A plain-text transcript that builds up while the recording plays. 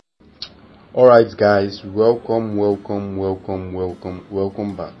Alright guys, welcome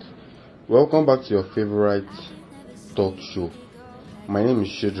back. Welcome back to your favorite talk show. My name is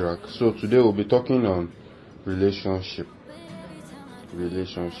Shadrach. So today we'll be talking on relationship. The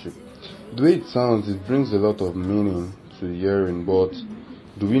way it sounds, it brings a lot of meaning to hearing, but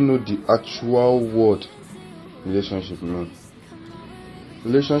do we know the actual word relationship means?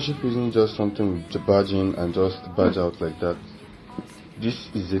 Relationship isn't just something we barge in and just barge out like that. This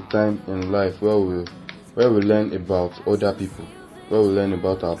is a time in life where we learn about other people, where we learn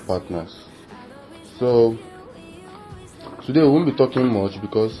about our partners. So today we won't be talking much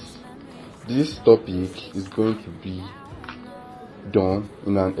because this topic is going to be done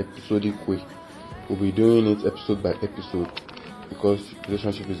in an episodic way. We'll be doing it episode by episode because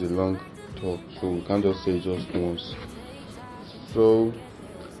relationship is a long talk, so we can't just say it just once. So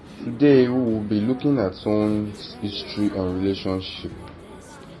today we will be looking at someone's history on relationship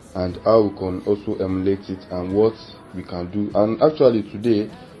and how we can also emulate it and what we can do. And actually today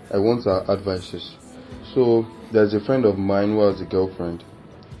I want our advices. So there's a friend of mine who has a girlfriend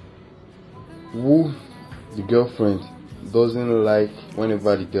who the girlfriend doesn't like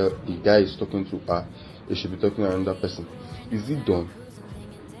whenever the guy is talking to her, he should be talking to another person. Is it done?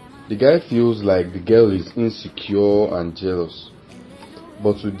 The guy feels like the girl is insecure and jealous,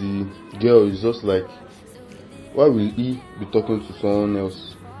 but to the girl it's just like, why will he be talking to someone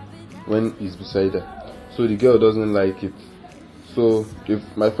else when he's beside her? So the girl doesn't like it. So if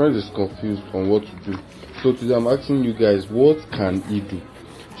my friend is confused on what to do, so today I'm asking you guys, what can he do?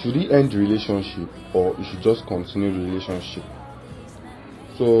 Should he end the relationship or he should just continue the relationship?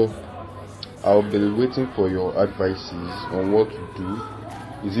 So I'll be waiting for your advices on what to do.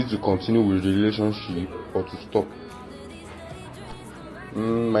 Is it to continue with the relationship or to stop?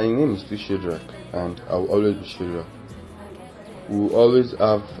 My name is still Shadrach and I'll always be Shadrach. We'll always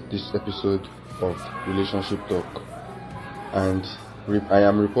have this episode of Relationship Talk, and I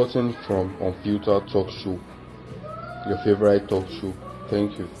am reporting from Unfiltered Talk Show, your favorite talk show.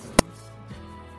 Thank you.